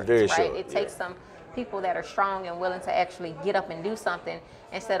short. Short. It takes some people that are strong and willing to actually get up and do something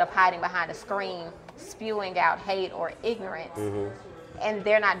instead of hiding behind a screen, spewing out hate or ignorance, mm-hmm. and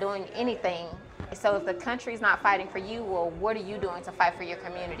they're not doing anything. So if the country's not fighting for you, well, what are you doing to fight for your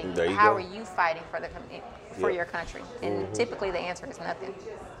community? How are you fighting for your country? And mm-hmm. typically the answer is nothing.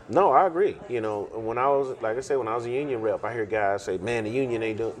 No, I agree. You know, when I was a union rep, I hear guys say, man, the union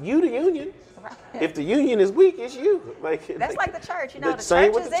ain't doing. You the union. Right. If the union is weak, it's you. That's like the church. You know, the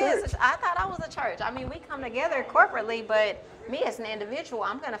church is. I thought I was a church. I mean, we come together corporately, but me as an individual,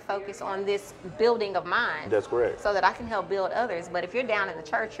 I'm going to focus on this building of mine. That's correct. So that I can help build others. But if you're down in the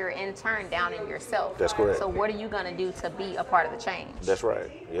church, you're in turn down in yourself. That's correct. So what are you going to do to be a part of the change? That's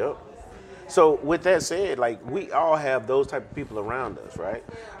right. Yep. So with that said, like, we all have those type of people around us, right?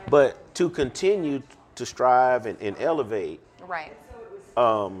 But to continue to strive and elevate, right?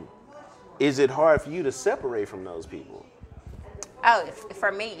 Is it hard for you to separate from those people? Oh,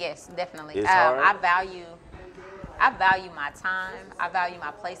 for me, yes, definitely. It's hard? I value my time. I value my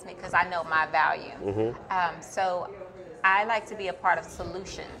placement because I know my value. Mm-hmm. So I like to be a part of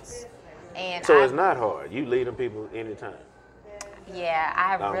solutions. And so it's not hard. You leading people anytime. Yeah,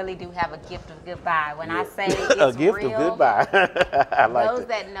 I really do have a gift of goodbye. When I say it's a gift real, of goodbye. I like those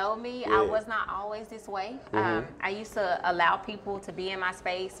that know me, I was not always this way. Mm-hmm. I used to allow people to be in my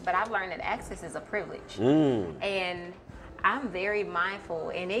space, but I've learned that access is a privilege. And I'm very mindful,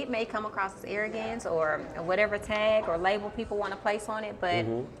 and it may come across as arrogance or whatever tag or label people want to place on it, but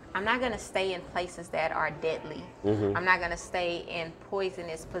mm-hmm. I'm not going to stay in places that are deadly. Mm-hmm. I'm not going to stay in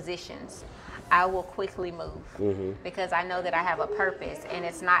poisonous positions. I will quickly move because I know that I have a purpose, and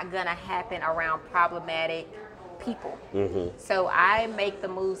it's not going to happen around problematic people. So I make the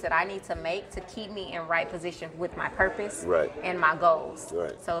moves that I need to make to keep me in right position with my purpose and my goals.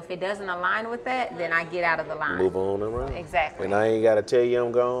 So if it doesn't align with that, then I get out of the line. Move on around. Exactly. And I ain't got to tell you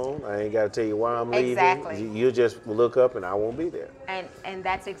I'm gone. I ain't got to tell you why I'm leaving. Exactly. You just look up and I won't be there. And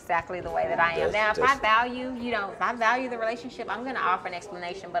that's exactly the way that I am. Now, if I value, if I value the relationship, I'm going to offer an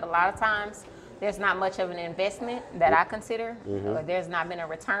explanation. But a lot of times, there's not much of an investment that I consider, or there's not been a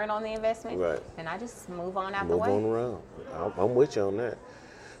return on the investment, and I just move on out the way. Move on around. I'm with you on that.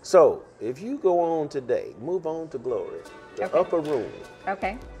 So, if you go on today, move on to glory, the upper room.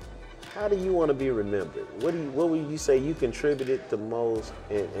 Okay. How do you want to be remembered? What would you say you contributed the most,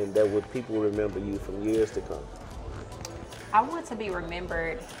 and that would people remember you from years to come? I want to be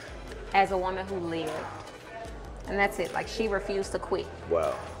remembered as a woman who lived, and that's it. Like, she refused to quit.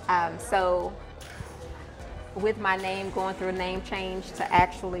 Wow. So with my name going through a name change to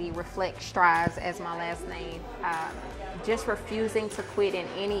actually reflect Strives as my last name, just refusing to quit in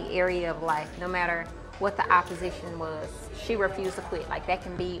any area of life, no matter what the opposition was. She refused to quit. Like, that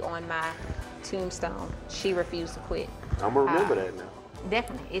can be on my tombstone. She refused to quit. I'm going to remember that now.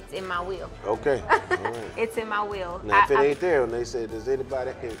 Definitely. It's in my will. Okay. All right. It's in my will. Now, if it ain't there, and they say, does anybody,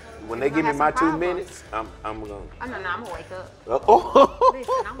 when they give me my 2 minutes, I'm going to. Oh, no, I'm going to wake up. Oh.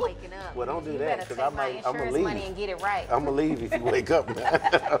 Listen, I'm waking up. Well, don't do that, because I'm going to leave. Money and get it right. I'm going to leave if you wake up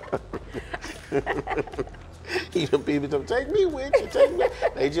now. People don't take me with you, take me.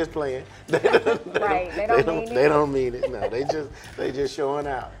 They just playing. They don't mean it. No, they just showing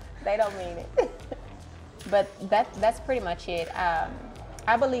out. They don't mean it. But that's pretty much it.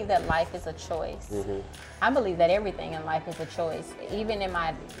 I believe that life is a choice. I believe that everything in life is a choice. Even in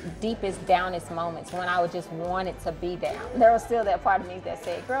my deepest, downest moments, when I would just want it to be down, there was still that part of me that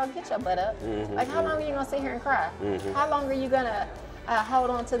said, girl, get your butt up. Like, how long are you going to sit here and cry? How long are you going to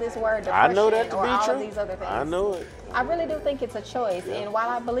hold on to this word depression, I know that to or be all true. Of these other things? I know it. I really do think it's a choice. And while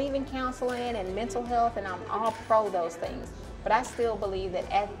I believe in counseling and mental health, and I'm all pro those things, but I still believe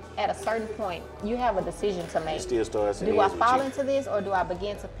that at a certain point, you have a decision to make. Still starts do I fall into this, or do I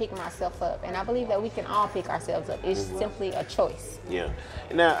begin to pick myself up? And I believe that we can all pick ourselves up. It's simply a choice. Yeah.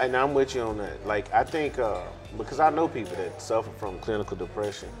 And I'm with you on that. Like, I think, because I know people that suffer from clinical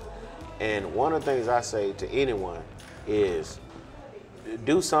depression, and one of the things I say to anyone is,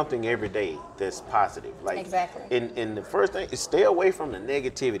 do something every day that's positive. Like, exactly. And the first thing is stay away from the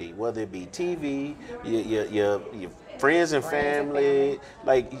negativity, whether it be TV, your friends and family.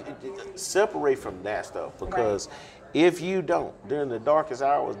 Like, separate from that stuff, because if you don't, during the darkest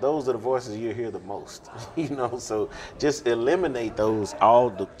hours, those are the voices you hear the most. So just eliminate those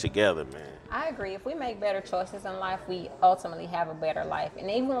all together, man. I agree. If we make better choices in life, we ultimately have a better life. And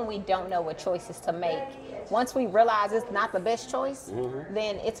even when we don't know what choices to make, once we realize it's not the best choice,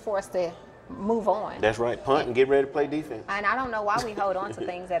 then it's for us to move on. That's right. Punt and get ready to play defense. And I don't know why we hold on to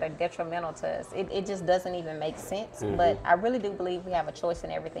things that are detrimental to us. It just doesn't even make sense. But I really do believe we have a choice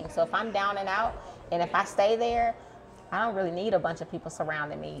in everything. So if I'm down and out, and if I stay there, I don't really need a bunch of people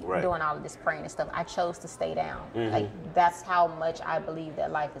surrounding me doing all of this praying and stuff. I chose to stay down. Like, that's how much I believe that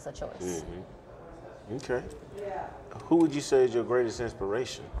life is a choice. Okay. Who would you say is your greatest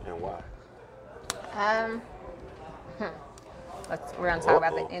inspiration, and why? We're going to talk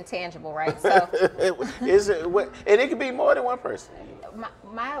about the intangible, right? So, and it could be more than one person.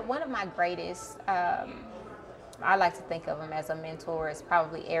 One of my greatest, I like to think of him as a mentor, is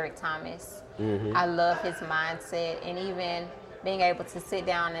probably Eric Thomas. I love his mindset, and even being able to sit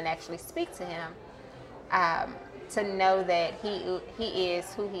down and actually speak to him, to know that he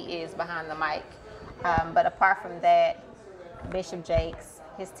is who he is behind the mic. But apart from that, Bishop Jakes,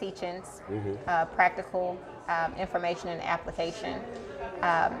 his teachings, practical information and application.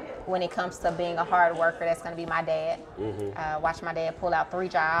 When it comes to being a hard worker, that's going to be my dad. Watch my dad pull out 3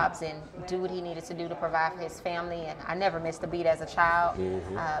 jobs and do what he needed to do to provide for his family. And I never missed a beat as a child.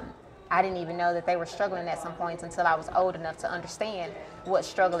 I didn't even know that they were struggling at some points until I was old enough to understand what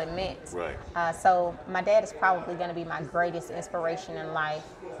struggling meant. So my dad is probably going to be my greatest inspiration in life.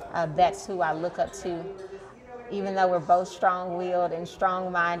 That's who I look up to, even though we're both strong-willed and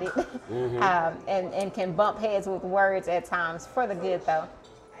strong-minded, and can bump heads with words at times, for the good though.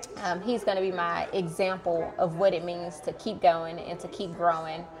 He's going to be my example of what it means to keep going and to keep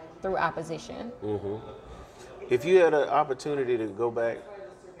growing through opposition. If you had an opportunity to go back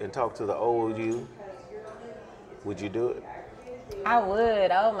and talk to the old you, would you do it? I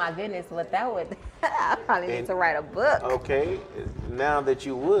would. Oh my goodness, what that would. I probably need to write a book. Okay, now that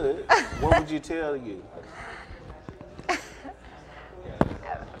you would, what would you tell you?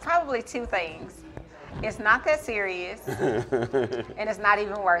 Probably 2 things. It's not that serious, and it's not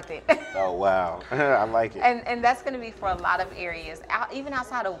even worth it. Oh, wow. I like it. And that's going to be for a lot of areas, even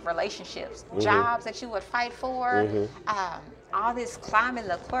outside of relationships, jobs that you would fight for, all this climbing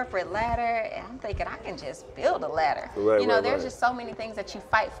the corporate ladder. And I'm thinking, I can just build a ladder. There's just so many things that you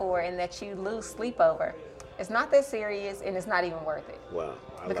fight for and that you lose sleep over. It's not that serious, and it's not even worth it. Wow.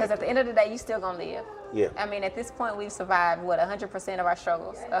 Because at the end of the day, you still going to live. Yeah. I mean, at this point, we've survived, 100% of our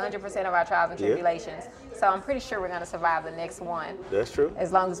struggles, 100% of our trials and tribulations. So I'm pretty sure we're going to survive the next one. That's true.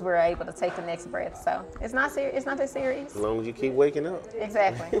 As long as we're able to take the next breath. So it's not serious. It's not that serious. As long as you keep waking up.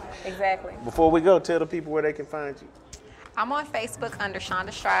 Exactly. Exactly. Before we go, tell the people where they can find you. I'm on Facebook under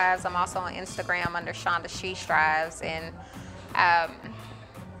Shonda Strives. I'm also on Instagram under Shonda She Strives. And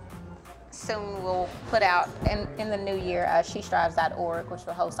soon we'll put out in the new year shestrives.org, which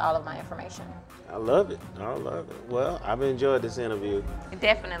will host all of my information. I love it. Well, I've enjoyed this interview.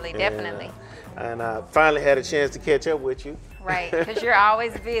 Definitely. And I finally had a chance to catch up with you. Right, because you're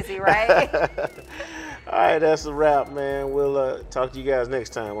always busy, right? All right, that's a wrap, man. We'll talk to you guys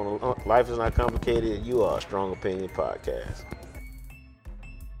next time on Life is Not Complicated. You are a Strong Opinion Podcast.